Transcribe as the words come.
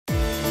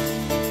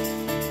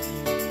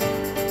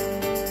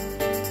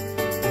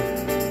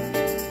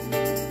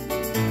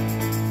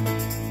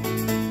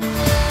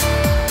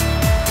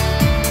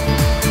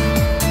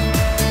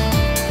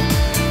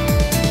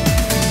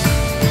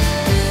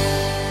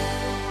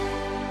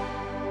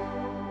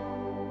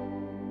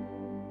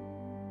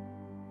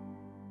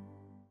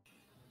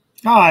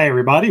Hi,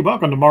 everybody.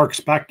 Welcome to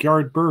Mark's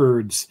Backyard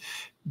Birds.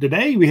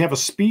 Today we have a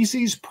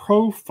species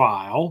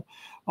profile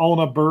on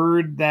a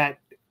bird that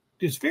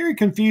is very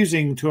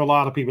confusing to a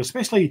lot of people,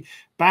 especially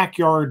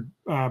backyard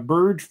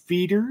bird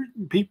feeder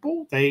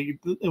people.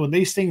 When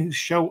these things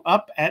show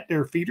up at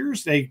their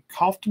feeders, they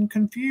often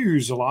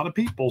confuse a lot of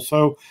people.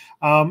 So,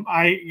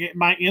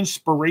 my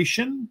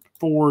inspiration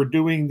for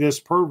doing this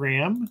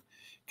program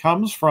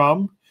comes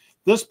from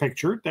this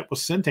picture that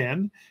was sent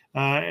in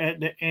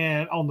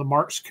and on the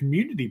Mark's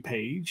community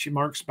page,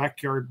 Mark's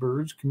Backyard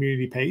Birds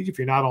community page. If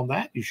you're not on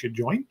that, you should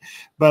join.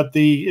 But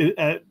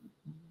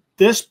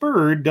this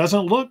bird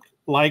doesn't look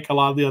like a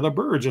lot of the other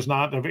birds. It's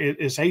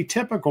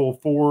atypical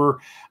for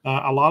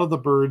a lot of the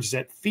birds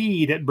that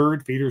feed at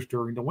bird feeders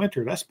during the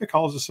winter. That's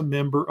because it's a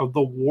member of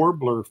the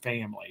warbler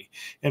family.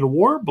 And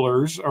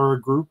warblers are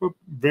a group of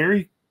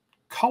very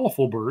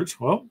colorful birds.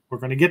 Well, we're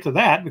going to get to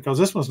that because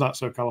this one's not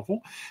so colorful.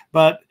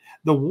 But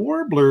the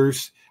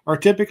warblers are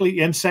typically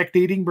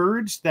insect-eating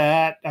birds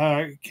that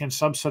can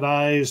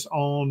subsidize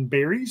on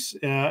berries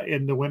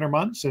in the winter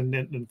months and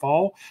in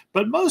fall.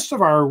 But most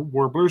of our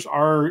warblers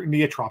are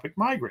neotropic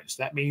migrants.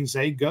 That means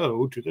they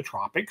go to the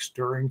tropics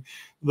during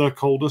the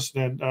coldest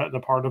and the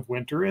part of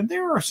winter. And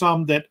there are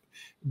some that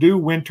do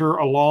winter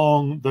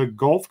along the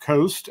Gulf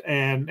Coast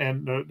and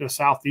the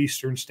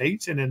southeastern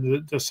states and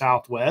in the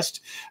Southwest.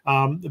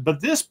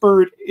 But this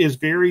bird is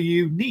very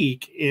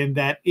unique in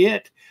that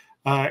it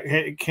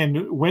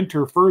can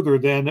winter further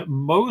than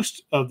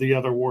most of the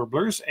other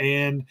warblers,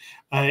 and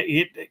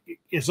it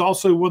is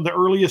also one of the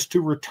earliest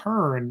to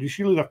return.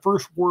 Usually the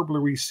first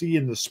warbler we see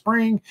in the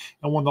spring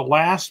and one of the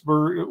last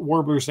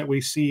warblers that we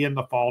see in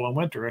the fall and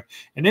winter,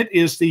 and it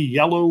is the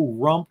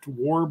yellow-rumped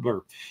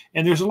warbler.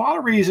 And there's a lot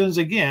of reasons,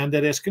 again,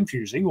 that it's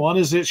confusing. One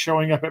is it's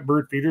showing up at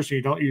bird feeders, and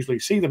you don't usually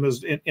see them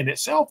in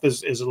itself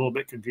is a little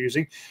bit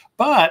confusing,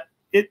 but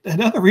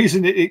another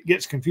reason it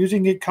gets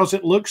confusing is because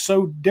it looks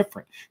so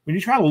different. When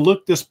you try to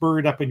look this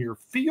bird up in your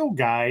field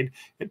guide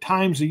at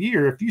times of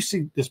year, if you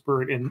see this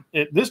bird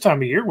at this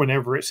time of year,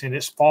 whenever it's in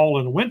its fall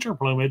and winter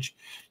plumage,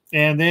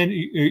 and then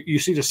you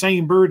see the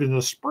same bird in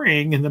the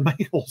spring and the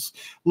males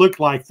look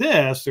like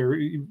this, they're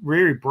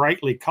very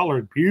brightly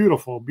colored,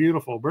 beautiful,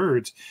 beautiful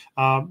birds,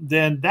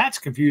 then that's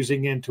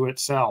confusing into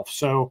itself.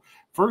 So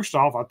first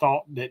off, I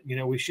thought that,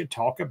 we should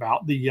talk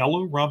about the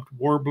yellow-rumped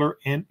warbler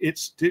and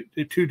its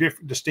two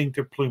different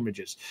distinctive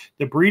plumages,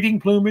 the breeding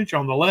plumage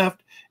on the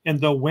left and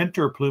the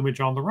winter plumage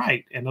on the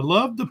right. And I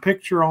love the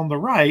picture on the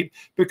right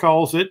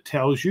because it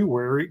tells you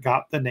where it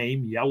got the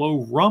name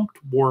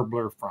yellow-rumped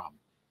warbler from.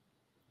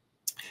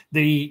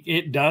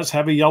 It does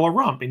have a yellow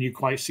rump, and you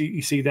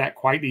see that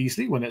quite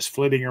easily when it's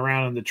flitting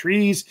around in the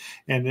trees,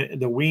 and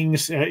the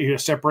wings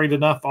separate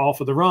enough off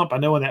of the rump. I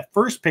know in that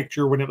first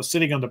picture when it was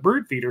sitting on the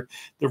bird feeder,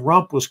 the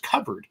rump was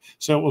covered,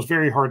 so it was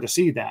very hard to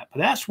see that. But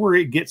that's where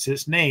it gets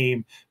its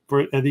name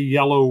for the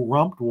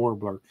yellow-rumped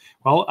warbler.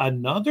 Well,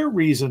 another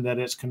reason that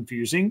it's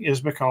confusing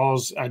is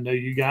because I know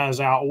you guys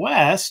out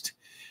west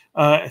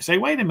say,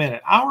 wait a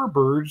minute, our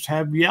birds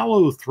have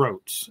yellow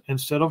throats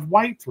instead of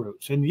white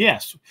throats. And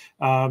yes,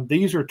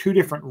 these are two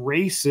different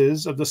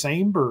races of the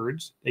same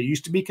birds. They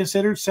used to be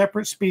considered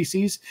separate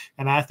species,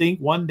 and I think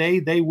one day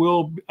they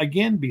will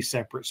again be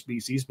separate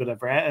species. But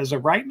as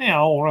of right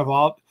now,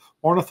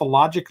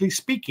 ornithologically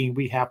speaking,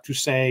 we have to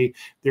say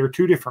there are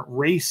two different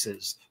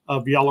races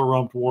of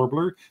yellow-rumped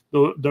warbler.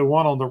 The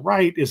one on the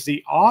right is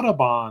the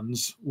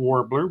Audubon's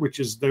warbler,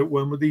 which is the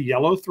one with the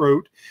yellow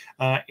throat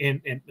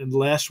and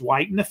less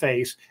white in the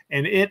face,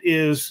 and it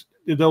is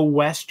the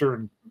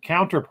western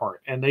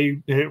counterpart, and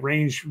they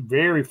range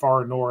very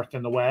far north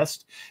in the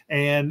west.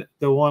 And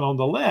the one on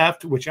the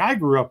left, which I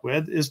grew up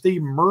with, is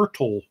the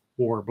Myrtle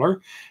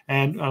warbler,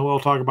 and we'll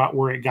talk about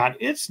where it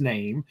got its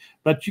name.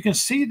 But you can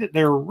see that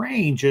their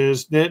range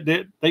is that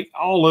they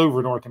all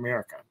over North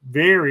America,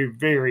 very,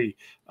 very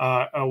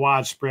a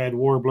widespread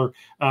warbler.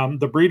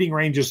 The breeding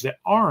range is the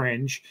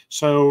orange.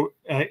 So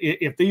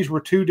if these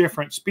were two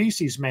different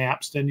species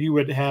maps, then you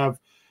would have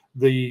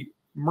the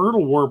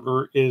Myrtle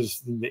warbler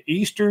is the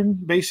eastern,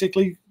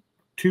 basically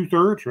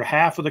 2/3 or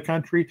half of the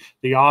country,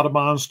 the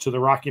Audubons to the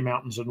Rocky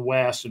Mountains and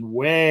west and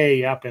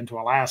way up into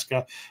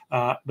Alaska.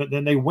 But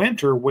then they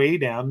winter way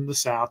down in the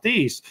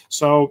southeast.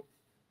 So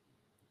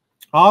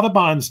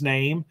Audubon's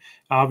name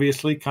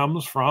obviously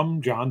comes from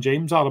John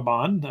James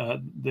Audubon,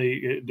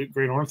 the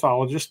great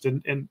ornithologist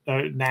and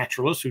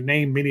naturalist who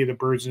named many of the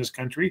birds in this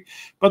country.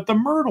 But the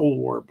Myrtle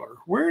warbler,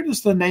 where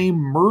does the name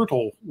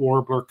Myrtle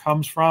warbler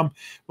comes from?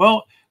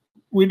 Well,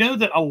 we know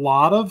that a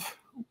lot of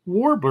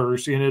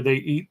warblers, they're going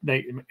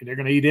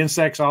to eat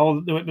insects all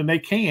and they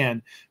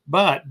can,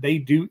 but they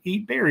do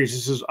eat berries.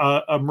 This is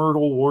a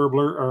myrtle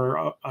warbler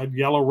or a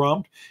yellow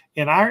rump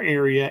in our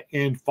area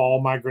in fall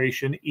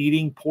migration,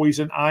 eating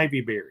poison ivy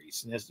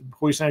berries. And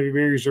poison ivy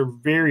berries are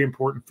very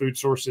important food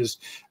sources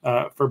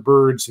for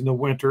birds in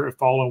the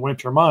fall and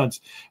winter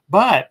months.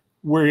 But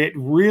where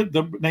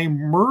the name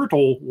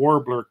Myrtle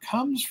warbler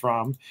comes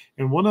from.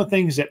 And one of the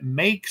things that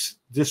makes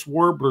this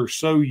warbler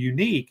so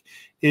unique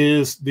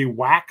is the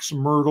wax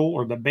myrtle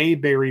or the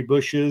bayberry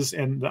bushes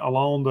and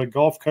along the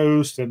Gulf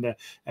Coast and the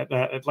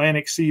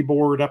Atlantic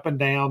seaboard up and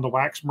down. The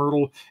wax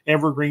myrtle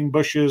evergreen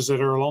bushes that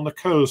are along the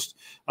coast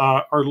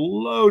are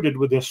loaded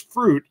with this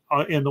fruit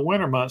in the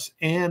winter months.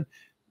 And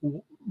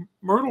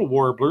myrtle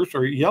warblers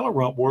or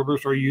yellow-rumped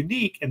warblers are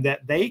unique in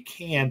that they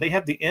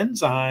have the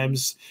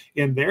enzymes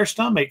in their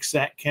stomachs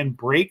that can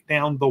break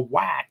down the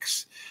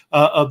wax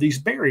of these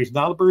berries.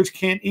 Now the birds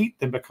can't eat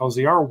them because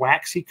they are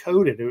waxy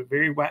coated,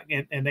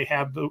 and they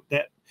have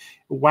that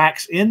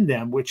wax in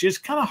them, which is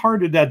kind of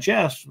hard to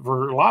digest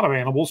for a lot of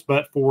animals.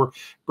 But for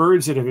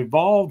birds that have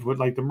evolved with,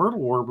 like the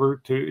myrtle warbler,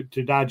 to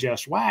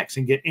digest wax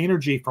and get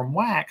energy from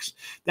wax,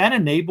 that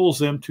enables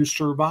them to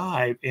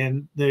survive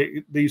in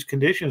these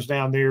conditions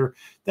down there.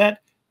 That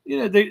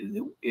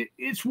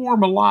it's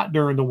warm a lot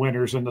during the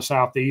winters in the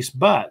southeast,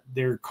 but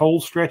there are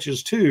cold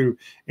stretches too.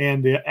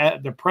 And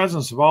the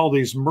presence of all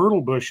these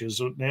myrtle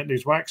bushes,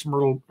 these wax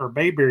myrtle or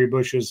bayberry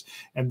bushes,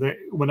 and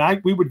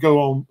we would go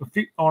on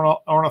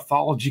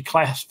ornithology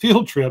class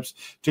field trips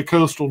to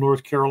coastal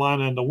North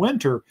Carolina in the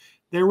winter,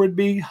 there would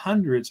be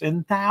hundreds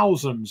and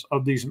thousands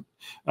of these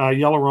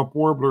yellow-rumped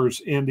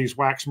warblers in these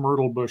wax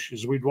myrtle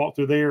bushes. We'd walk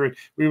through there and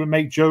we would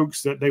make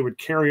jokes that they would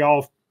carry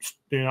off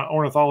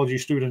ornithology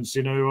students,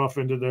 off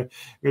into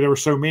there were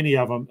so many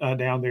of them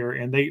down there,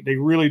 and they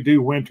really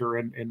do winter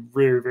in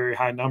very, very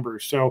high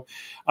numbers. So,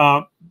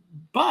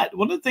 but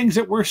one of the things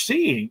that we're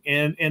seeing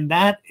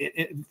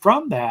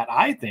from that,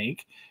 I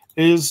think,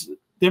 is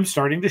them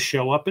starting to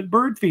show up at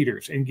bird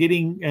feeders and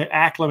getting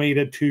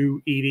acclimated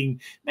to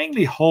eating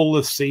mainly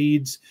hull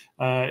seeds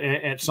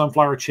at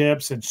sunflower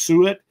chips and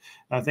suet,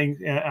 I think,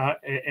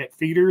 at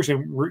feeders,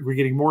 and we're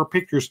getting more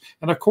pictures.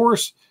 And of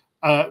course,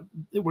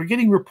 we're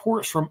getting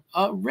reports from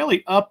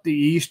really up the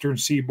eastern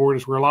seaboard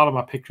is where a lot of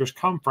my pictures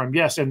come from.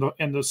 Yes, in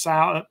the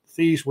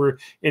southeast, we're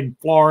in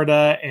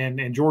Florida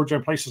and Georgia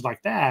and places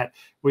like that.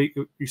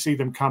 You see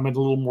them coming a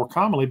little more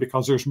commonly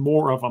because there's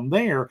more of them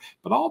there.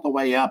 But all the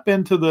way up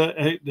into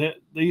the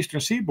eastern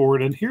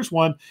seaboard, and here's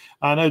one.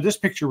 I know this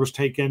picture was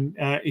taken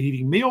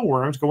eating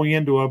mealworms, going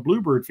into a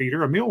bluebird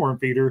feeder, a mealworm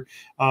feeder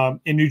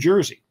in New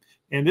Jersey.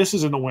 And this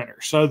is in the winter.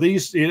 So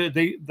these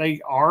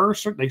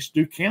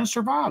can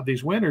survive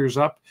these winters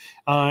up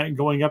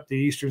going up the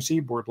eastern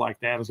seaboard like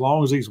that, as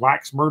long as these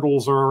wax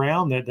myrtles are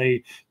around that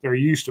they're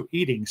used to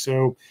eating.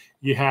 So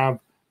you have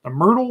the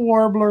myrtle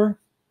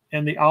warbler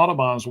and the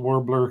Audubon's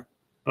warbler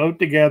both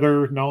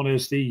together, known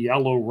as the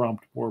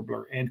yellow-rumped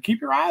warbler. And keep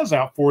your eyes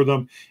out for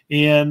them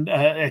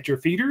at your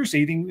feeders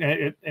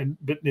eating.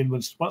 But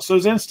once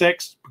those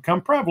insects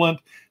become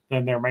prevalent,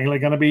 then they're mainly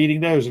going to be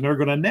eating those, and they're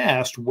going to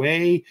nest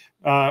way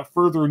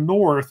further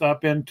north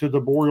up into the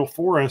boreal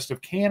forest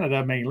of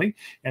Canada mainly,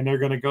 and they're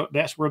going to go.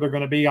 That's where they're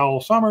going to be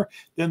all summer.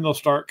 Then they'll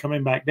start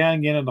coming back down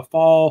again in the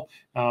fall.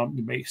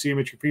 You may see them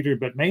at your feeder,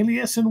 but mainly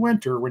it's in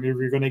winter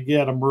whenever you're going to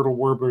get a myrtle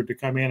warbler to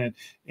come in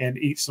and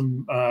eat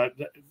some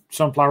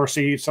sunflower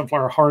seeds,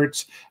 sunflower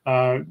hearts,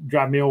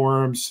 dry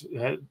mealworms,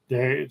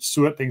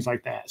 suet, things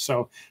like that.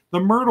 So the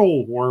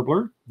myrtle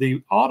warbler,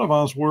 the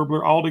Audubon's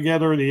warbler, all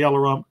together, the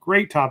yellow-rump,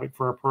 great topic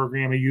for our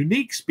program, a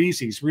unique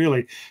species,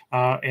 really.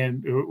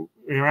 And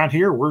around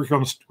here, we're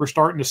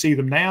starting to see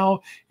them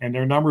now, and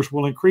their numbers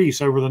will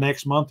increase over the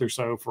next month or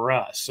so for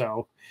us.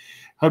 So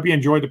hope you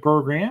enjoyed the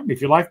program.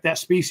 If you like that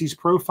species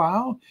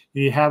profile,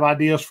 you have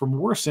ideas for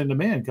more, send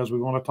them in, because we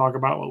want to talk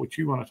about what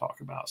you want to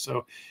talk about.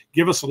 So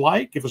give us a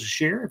like, give us a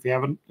share. If you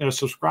haven't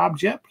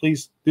subscribed yet,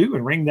 please do,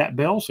 and ring that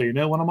bell so you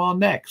know when I'm on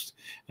next.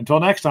 Until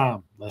next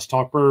time, let's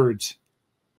talk birds.